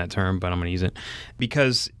hate using that term, but I'm going to use it.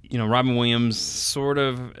 Because Robin Williams sort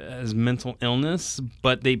of has mental illness,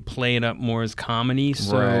 but they play it up more as comedy.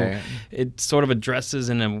 So it sort of addresses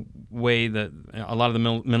in a way that a lot of the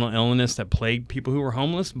mental illness that plagued people who were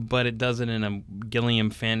homeless, but it does it in a Gilliam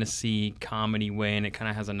fantasy comedy way, and it kind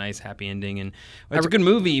of has a nice happy ending. And it's a good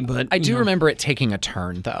movie, but I do remember it taking a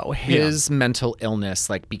turn, though. His mental illness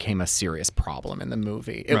became a serious problem in the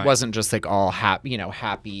movie. It wasn't just all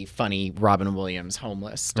happy, funny Robin Williams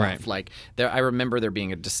homeless stuff. I remember there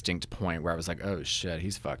being a distinct point where I was like, oh shit,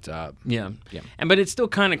 he's fucked up. Yeah. But it still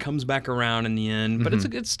kind of comes back around in the end. But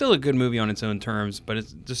it's still a good movie on its own terms. But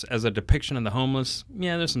it's just as a depiction of the homeless.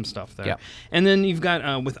 Yeah, there's some stuff there. Yeah. And then you've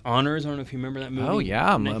got With Honors. I don't know if you remember that movie. Oh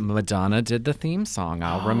yeah, Madonna did the theme song.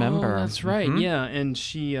 I'll remember. That's right. Mm-hmm. Yeah, and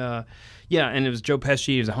she. and it was Joe Pesci.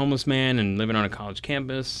 He was a homeless man and living on a college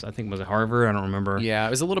campus. I think it was at Harvard. I don't remember. Yeah, it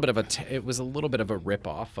was a little bit of a rip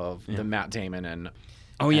off of the Matt Damon and.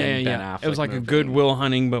 Oh yeah. Ben Affleck. It was like movie. A Good Will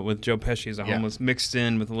Hunting, but with Joe Pesci as a homeless, mixed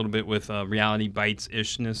in with a little bit with reality bites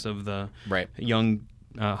ishness of the young,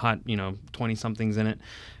 hot 20-somethings in it.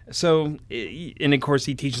 So, and of course,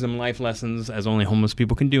 he teaches them life lessons as only homeless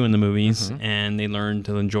people can do in the movies, and they learn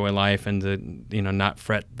to enjoy life and to not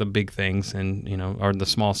fret the big things and or the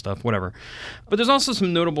small stuff, whatever. But there's also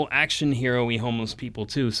some notable action hero-y homeless people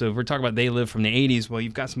too. So if we're talking about They Live from the 80s, well,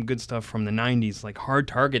 you've got some good stuff from the 90s, like Hard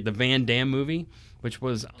Target, the Van Damme movie. Which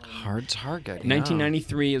was Hard Target.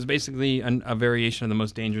 1993 is basically a variation of The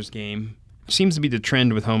Most Dangerous Game. Seems to be the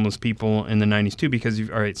trend with homeless people in the 90s too, because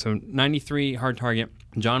so 93 Hard Target,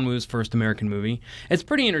 John Woo's first American movie. It's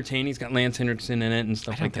pretty entertaining. He's got Lance Henriksen in it and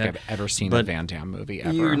stuff like that. I don't think I've ever seen a Van Damme movie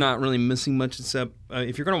ever. You're not really missing much, except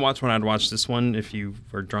if you're going to watch one, I'd watch this one if you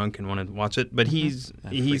were drunk and wanted to watch it. But he's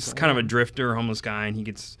kind of a drifter, homeless guy, and he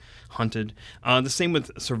gets hunted. The same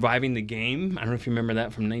with Surviving the Game. I don't know if you remember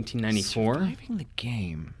that from 1994. Surviving the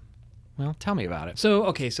Game. Well, tell me about it. So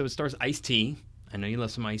it stars Ice-T. I know you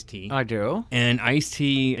love some Ice-T. I do. And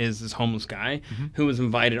Ice-T is this homeless guy who was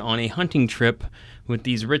invited on a hunting trip with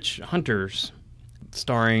these rich hunters,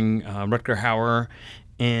 starring Rutger Hauer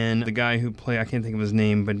and the guy who played, I can't think of his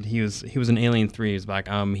name, but he was in Alien 3. He was back.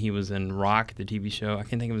 He was in Rock, the TV show. I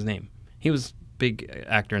can't think of his name. He was a big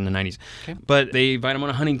actor in the 90s. Okay. But they invite him on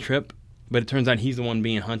a hunting trip. But it turns out he's the one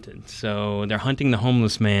being hunted. So they're hunting the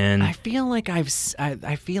homeless man. I feel like I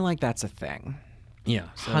feel like that's a thing. Yeah,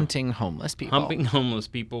 so hunting homeless people. Humping homeless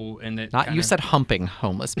people, and it you said humping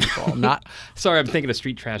homeless people, not. Sorry, I'm thinking of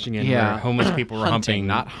Street Trash again. Where homeless people were hunting, humping,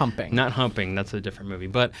 not humping. Not humping. That's a different movie.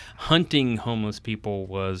 But hunting homeless people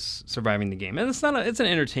was Surviving the Game, and it's an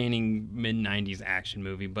entertaining mid '90s action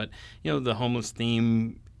movie. But the homeless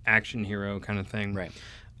theme action hero kind of thing. Right.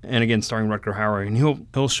 And again, starring Rutger Hauer, and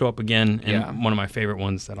he'll show up again in one of my favorite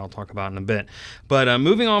ones that I'll talk about in a bit. But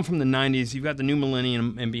moving on from the 90s, you've got the New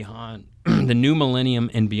Millennium and Beyond. The New Millennium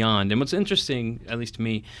and Beyond. And what's interesting, at least to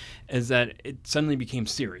me, is that it suddenly became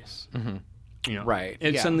serious. Mm-hmm. Right.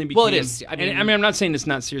 It suddenly became... Well, it is. I mean, I'm not saying it's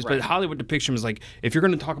not serious, but Hollywood depiction was like, if you're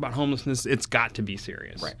going to talk about homelessness, it's got to be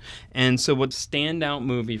serious. Right. And so what standout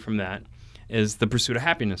movie from that is The Pursuit of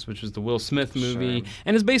Happiness, which is the Will Smith movie,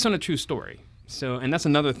 and it's based on a true story. So, and that's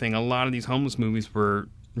another thing. A lot of these homeless movies were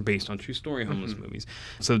based on true story homeless movies.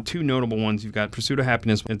 So two notable ones. You've got Pursuit of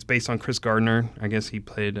Happiness. It's based on Chris Gardner. I guess he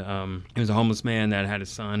played. He was a homeless man that had his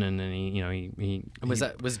son, and then he was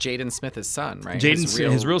Jaden Smith his son, right?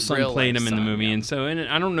 His real son played him in the movie, and so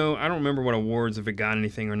I don't know. I don't remember what awards, if it got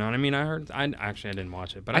anything or not. I mean, I didn't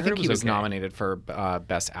watch it, but I think he was okay. nominated for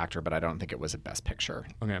Best Actor, but I don't think it was a Best Picture.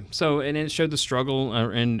 Okay, so and it showed the struggle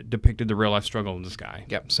and depicted the real life struggle of this guy.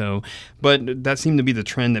 Yep. So, but that seemed to be the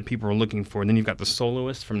trend that people were looking for. Then you've got The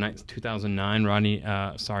Soloist from 2009,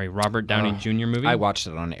 Robert Downey Jr. movie. I watched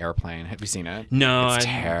it on an airplane. Have you seen it? No, it's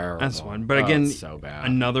terrible. That's one. But again, it's so bad.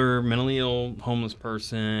 Another mentally ill homeless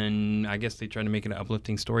person. I guess they tried to make it an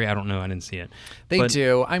uplifting story. I don't know. I didn't see it. They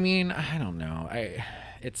do. I mean, I don't know.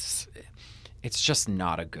 It's just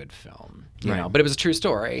not a good film, you know. But it was a true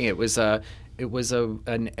story. It was an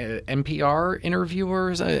NPR interviewer,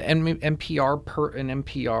 an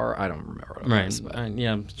NPR. I don't remember what it was. Right.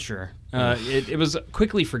 Yeah, sure. It was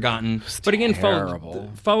quickly forgotten, but again,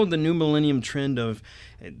 followed the New Millennium trend of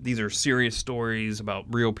these are serious stories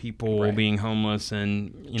about real people being homeless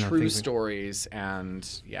and true stories and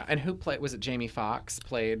who played? Was it Jamie Foxx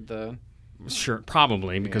played the? Sure,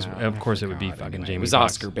 probably, because of course it would be fucking Jamie Foxx. It was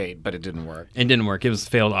Oscar bait, but it didn't work. It didn't work. It was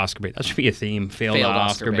failed Oscar bait. That should be a theme. Failed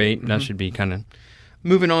Oscar bait. Mm-hmm. That should be kind of...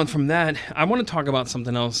 Moving on from that, I want to talk about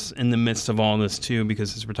something else in the midst of all this, too,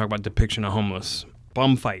 because as we're talking about depiction of homeless.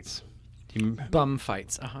 Bum fights. Bum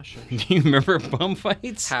fights. Sure. Do you remember bum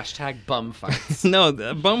fights? Hashtag bum fights. No,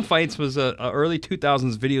 Bum Fights was a early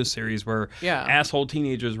 2000s video series where asshole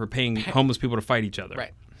teenagers were paying homeless people to fight each other.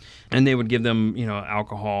 Right. And they would give them,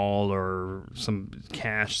 alcohol or some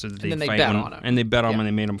cash so that they'd fight bet on them. And they bet on them and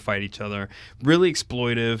they made them fight each other. Really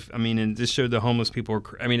exploitive. I mean, and this showed the homeless people were,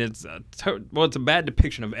 it's a bad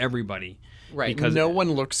depiction of everybody. Right. Because no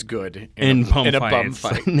one looks good in a bum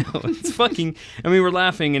fight. No, it's fucking. We're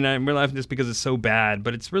laughing, and we're laughing just because it's so bad.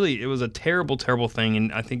 But it was a terrible, terrible thing,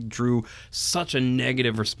 and I think drew such a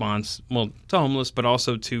negative response. Well, to homeless, but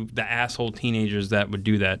also to the asshole teenagers that would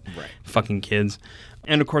do that. Right. Fucking kids,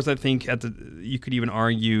 and of course, I think you could even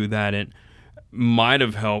argue that it might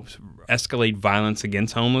have helped escalate violence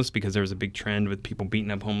against homeless because there was a big trend with people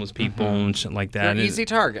beating up homeless people and shit like that. They're easy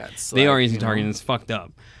targets. They are easy targets, and it's fucked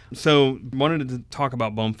up. So wanted to talk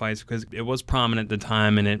about bum fights because it was prominent at the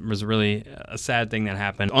time, and it was really a sad thing that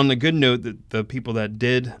happened. On the good note, the people that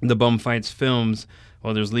did the bum fights films,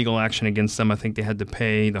 well, there's legal action against them. I think they had to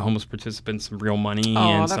pay the homeless participants some real money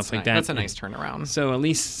and stuff like that. That's a nice turnaround. So at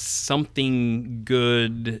least something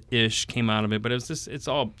good-ish came out of it, but it's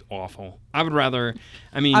all awful. I would rather,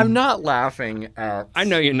 I'm not laughing at... I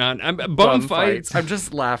know you're not. Bum fights. I'm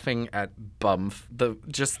just laughing at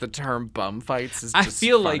the term bum fights is just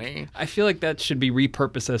funny. I feel like that should be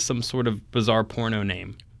repurposed as some sort of bizarre porno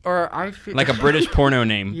name. Or I feel like a British porno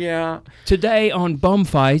name. Yeah. Today on Bum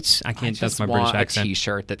Fights, I can't. That's my British accent. A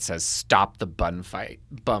T-shirt that says "Stop the bum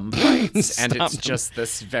fights," and it's just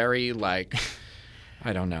this very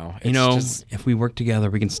I don't know. It's if we work together,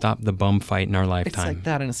 we can stop the bum fight in our lifetime. It's like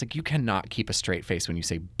that, and it's like you cannot keep a straight face when you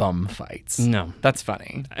say bum fights. No, that's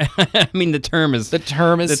funny. The term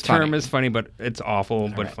is funny, but it's awful,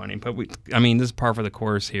 but funny. But this is par for the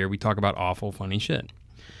course here. We talk about awful, funny shit.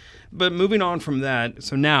 But moving on from that,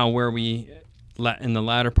 so now where are we in the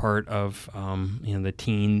latter part of the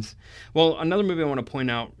teens? Well, another movie I want to point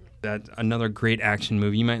out that another great action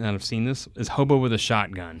movie, you might not have seen this, is Hobo with a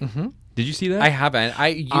Shotgun. Mm-hmm. Did you see that? I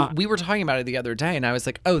haven't. We were talking about it the other day, and I was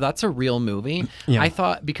like, "Oh, that's a real movie." Yeah. I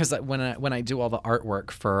thought because when I do all the artwork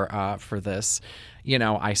for this,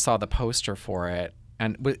 I saw the poster for it.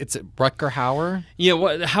 And it's Rutger Hauer?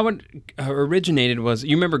 Yeah, how it originated was,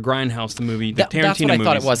 you remember Grindhouse, the movie, the Tarantino movies. That's what I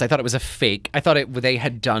thought it was. I thought it was a fake. I thought they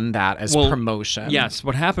had done that as promotion. Yes,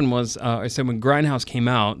 what happened was, I said when Grindhouse came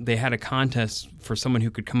out, they had a contest for someone who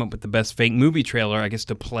could come up with the best fake movie trailer, I guess,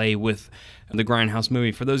 to play with the Grindhouse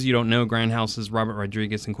movie. For those of you who don't know, Grindhouse is Robert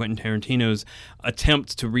Rodriguez and Quentin Tarantino's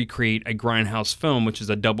attempt to recreate a Grindhouse film, which is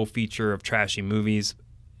a double feature of trashy movies.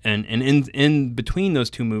 And in between those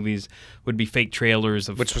two movies would be fake trailers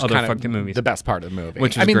of other fucked up movies. The best part of the movie.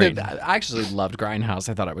 Which was great. I actually loved Grindhouse.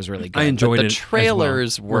 I thought it was really good. I enjoyed it. The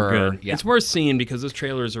trailers were good. Yeah. It's worth seeing because those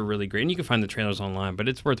trailers are really great. And you can find the trailers online, but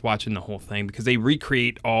it's worth watching the whole thing because they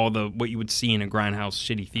recreate all what you would see in a Grindhouse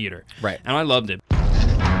shitty theater. Right. And I loved it.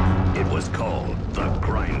 It was called The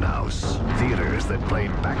Grindhouse. Theaters that played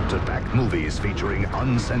back-to-back movies featuring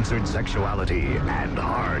uncensored sexuality and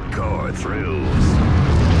hardcore thrills.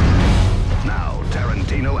 Now,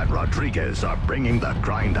 Tarantino and Rodriguez are bringing The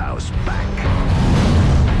Grindhouse back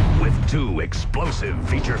with 2 explosive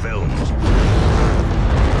feature films, 2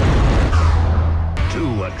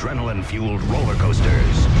 adrenaline-fueled roller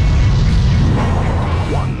coasters,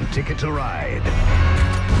 1 ticket to ride.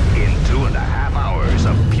 In 2.5 hours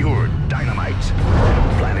of pure dynamite,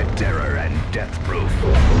 planet terror, and death proof.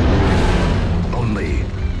 Only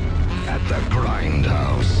at The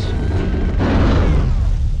Grindhouse.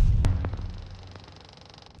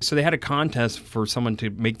 So they had a contest for someone to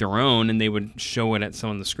make their own, and they would show it at some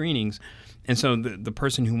of the screenings. And so the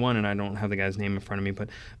person who won, and I don't have the guy's name in front of me, but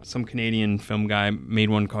some Canadian film guy made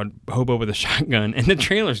one called Hobo with a Shotgun. And the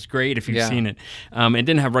trailer's great if you've seen it. It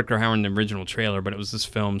didn't have Rutger Hauer in the original trailer, but it was just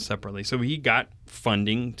filmed separately. So he got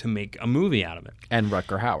funding to make a movie out of it. And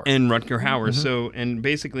Rutger Hauer. Mm-hmm. So, and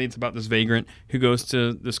basically it's about this vagrant who goes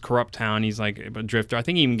to this corrupt town. He's like a drifter. I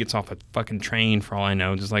think he even gets off a fucking train for all I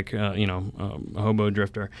know, just like, a hobo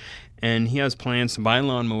drifter. And he has plans to buy a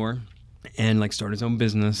lawnmower and start his own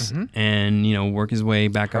business and work his way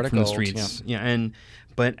back up from the streets.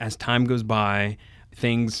 But as time goes by,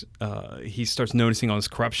 things he starts noticing all this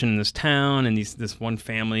corruption in this town, and this one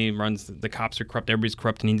family runs, the cops are corrupt, everybody's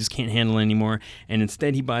corrupt, and he just can't handle it anymore. And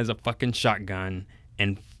instead he buys a fucking shotgun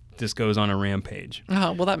and just goes on a rampage.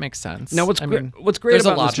 Well, that makes sense. Now, what's great there's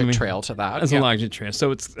about a logic this movie, trail to that. There's a logic trail.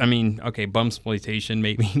 So it's, bumsploitation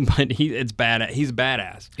maybe, but it's bad. He's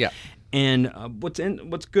badass. Yeah. And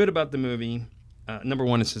what's good about the movie, number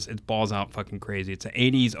one, it's balls out fucking crazy. It's an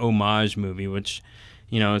 80s homage movie, which,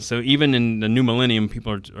 You know, so even in the new millennium,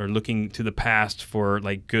 people are looking to the past for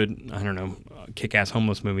like good, I don't know, kick-ass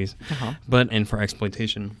homeless movies, and for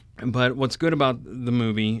exploitation. But what's good about the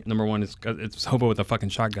movie, number one, is it's Hobo with a fucking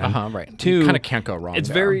shotgun. Right. Two, you kind of can't go wrong. It's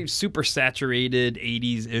there. very super saturated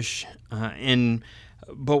 80s-ish,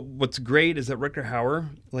 but what's great is that Rutger Hauer,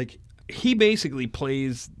 like, he basically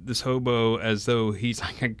plays this hobo as though he's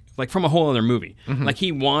like from a whole other movie. Like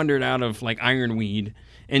he wandered out of like Ironweed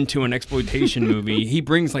into an exploitation movie. He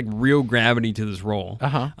brings like real gravity to this role.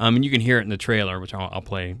 And you can hear it in the trailer, which I'll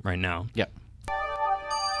play right now. Yep.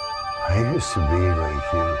 I used to be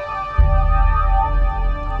like you.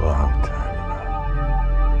 Long time ago.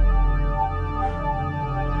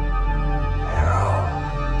 You're all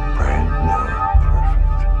brand new and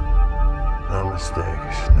perfect. No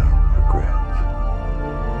mistakes, no regrets.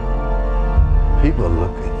 People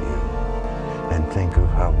look at you and think of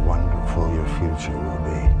how wonderful your future will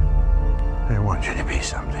be. They want you to be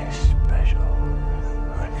something special,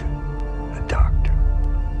 like a doctor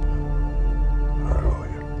or a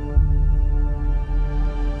lawyer.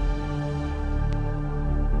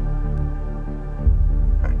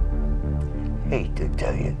 I hate to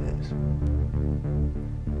tell you this,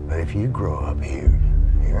 but if you grow up here,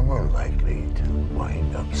 you're more likely to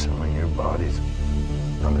wind up selling your bodies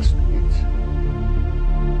on the streets.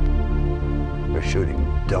 Or shooting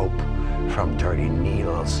dope from dirty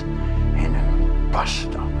needles in a bus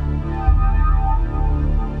stop.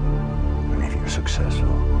 And if you're successful,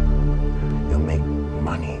 you'll make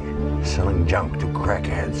money selling junk to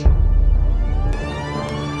crackheads.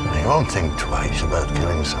 And you won't think twice about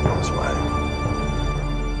killing someone's wife,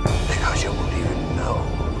 because you won't even know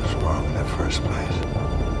what was wrong in the first place.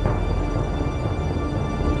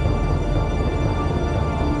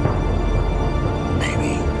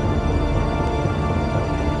 Maybe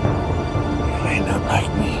you'll end up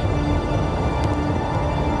like me,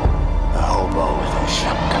 a hobo with a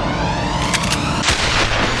shotgun.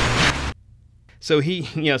 So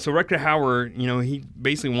so Rutger Hauer, you know, he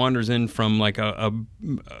basically wanders in from like an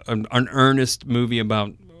earnest movie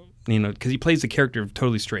about, you know, because he plays the character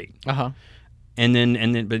totally straight. And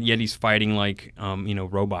then, but yet he's fighting like, you know,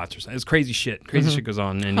 robots or something. It's crazy shit. Crazy shit goes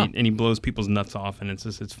on, and he blows people's nuts off, and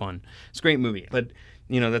it's fun. It's a great movie. But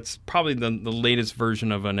you know, that's probably the latest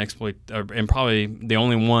version of an exploit, and probably the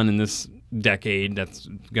only one in this decade that's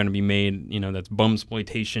going to be made. You know, that's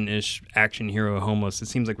bumsploitation-ish action hero homeless. It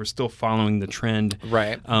seems like we're still following the trend,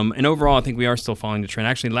 Right. And overall, I think we are still following the trend.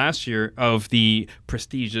 Actually, last year of the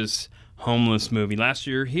prestigious homeless movie last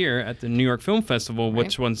year here at the New York Film Festival,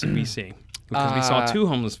 which ones did we see? Because we saw two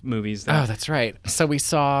homeless movies. Oh, that's right. So we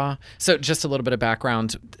saw. So just a little bit of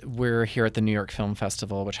background. We're here at the New York Film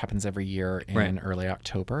Festival, which happens every year in early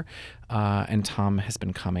October, and Tom has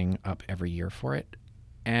been coming up every year for it.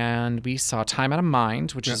 And we saw Time Out of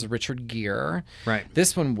Mind, which is Richard Gere. Right.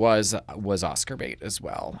 This one was Oscar bait as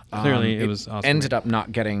well. Clearly, it was Oscar ended bait. up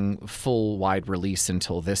not getting full wide release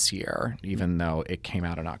until this year, even though it came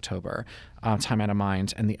out in October. Time Out of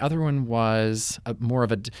Mind, and the other one was more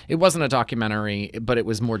of a. It wasn't a documentary, but it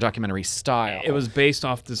was more documentary style. It was based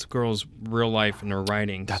off this girl's real life and her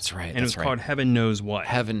writings. That's right. And it was called Heaven Knows What.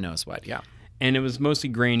 Heaven Knows What. Yeah. And it was mostly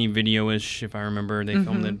grainy video-ish, if I remember. They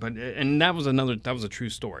filmed it, and that was a true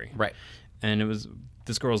story. Right. And it was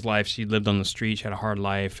this girl's life. She lived on the street. She had a hard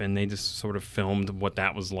life, and they just sort of filmed what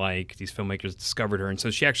that was like. These filmmakers discovered her, and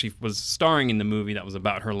so she actually was starring in the movie that was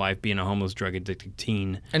about her life being a homeless, drug-addicted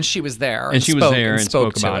teen. And she was there. And she was there and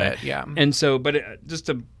spoke about it. Yeah. And so, but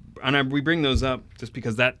we bring those up just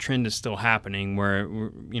because that trend is still happening. Where,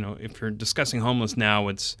 you know, if you're discussing homeless now,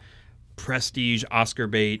 it's prestige, Oscar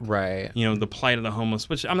bait, right? You know, the plight of the homeless,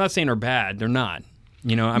 which I'm not saying are bad. They're not.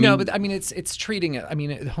 You know, but it's treating it. I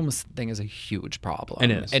mean, the homeless thing is a huge problem.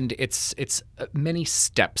 It is, and it's many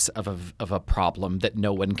steps of a problem that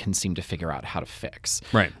no one can seem to figure out how to fix.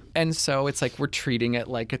 Right. And so it's like we're treating it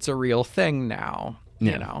like it's a real thing now.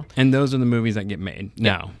 Yeah. You know. And those are the movies that get made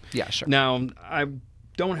now. Yeah, sure. Now I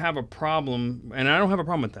don't have a problem, and I don't have a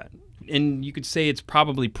problem with that. And you could say it's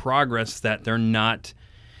probably progress that they're not,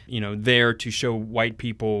 you know, there to show white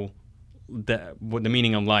people the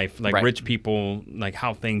meaning of life, like rich people, like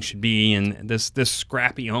how things should be, and this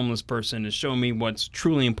scrappy homeless person is showing me what's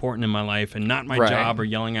truly important in my life, and not my job or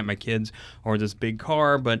yelling at my kids or this big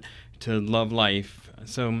car, but to love life.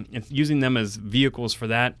 So it's using them as vehicles for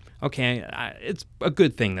that. Okay, it's a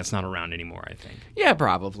good thing that's not around anymore, I think. Yeah,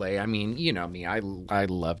 probably. I mean, you know me.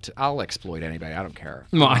 I'll exploit anybody. I don't care.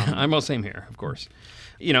 Well, I'm all same here, of course.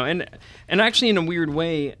 You know, and actually in a weird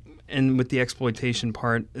way, and with the exploitation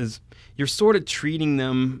part is you're sort of treating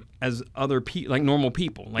them as other people, like normal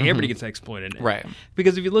people. Like everybody gets exploited. Right.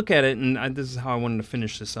 Because if you look at it, and this is how I wanted to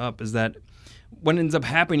finish this up, is that what ends up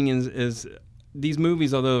happening is these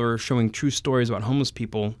movies, although they're showing true stories about homeless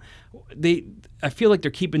people, I feel like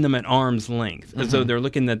they're keeping them at arm's length, as though they're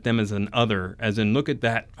looking at them as an other, as in look at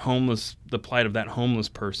the plight of that homeless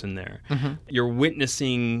person there. You're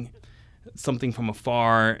witnessing something from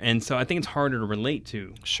afar, and so I think it's harder to relate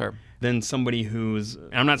to. Sure. Than somebody who's,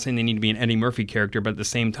 I'm not saying they need to be an Eddie Murphy character, but at the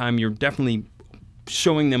same time, you're definitely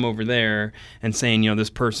showing them over there and saying, this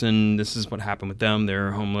person, this is what happened with them,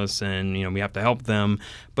 they're homeless, and we have to help them.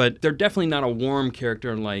 But they're definitely not a warm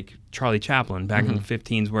character like Charlie Chaplin back in the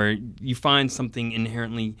 15s, where you find something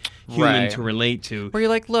inherently human to relate to. Where you're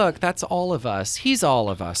like, look, that's all of us. He's all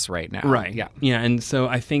of us right now. Right. Yeah. Yeah, and so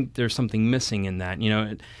I think there's something missing in that.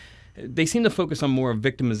 They seem to focus on more of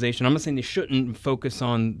victimization. I'm not saying they shouldn't focus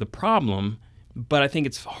on the problem, but I think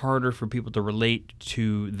it's harder for people to relate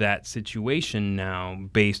to that situation now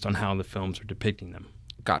based on how the films are depicting them.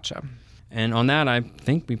 Gotcha. And on that, I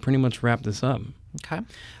think we pretty much wrap this up. Okay.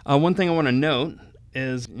 One thing I want to note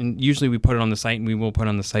is, and usually we put it on the site, and we will put it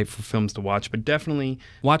on the site for films to watch, but definitely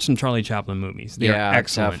watch some Charlie Chaplin movies. They are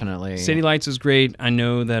excellent. Definitely. City Lights is great. I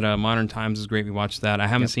know that Modern Times is great. We watched that. I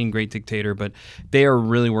haven't seen Great Dictator, but they are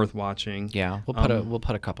really worth watching. Yeah, we'll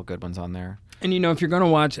put a couple good ones on there. And if you're going to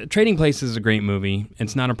watch, Trading Places is a great movie.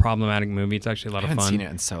 It's not a problematic movie. It's actually a lot of fun. I haven't seen it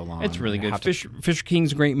in so long. It's really good. Fisher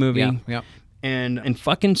King's a great movie. Yeah. And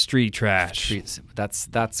fucking Street Trash. That's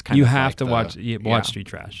kind you of have like to watch Street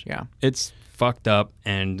Trash. Yeah. It's fucked up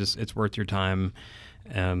and it's worth your time.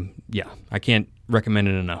 I can't recommend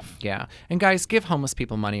it enough. Yeah. And guys, give homeless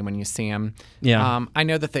people money when you see them. Yeah. I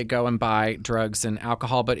know that they go and buy drugs and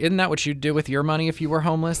alcohol, but isn't that what you'd do with your money if you were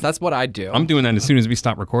homeless? That's what I'd do. I'm doing that as soon as we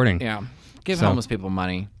stop recording. Yeah. Give homeless people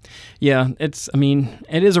money. Yeah. It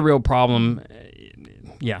is a real problem.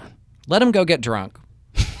 Yeah. Let them go get drunk.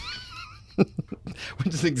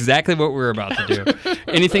 Which is exactly what we're about to do.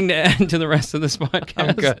 Anything to add to the rest of this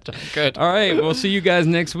podcast? I'm good. All right. We'll see you guys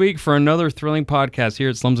next week for another thrilling podcast here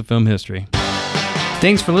at Slums of Film History.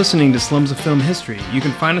 Thanks for listening to Slums of Film History. You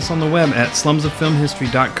can find us on the web at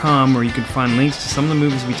slumsoffilmhistory.com, where you can find links to some of the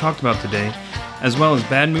movies we talked about today, as well as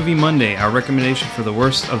Bad Movie Monday, our recommendation for the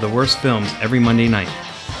worst of the worst films every Monday night.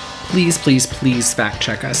 Please, please, please fact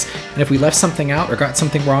check us. And if we left something out or got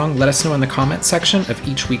something wrong, let us know in the comments section of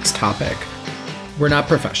each week's topic. We're not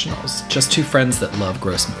professionals, just two friends that love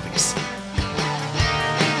gross movies.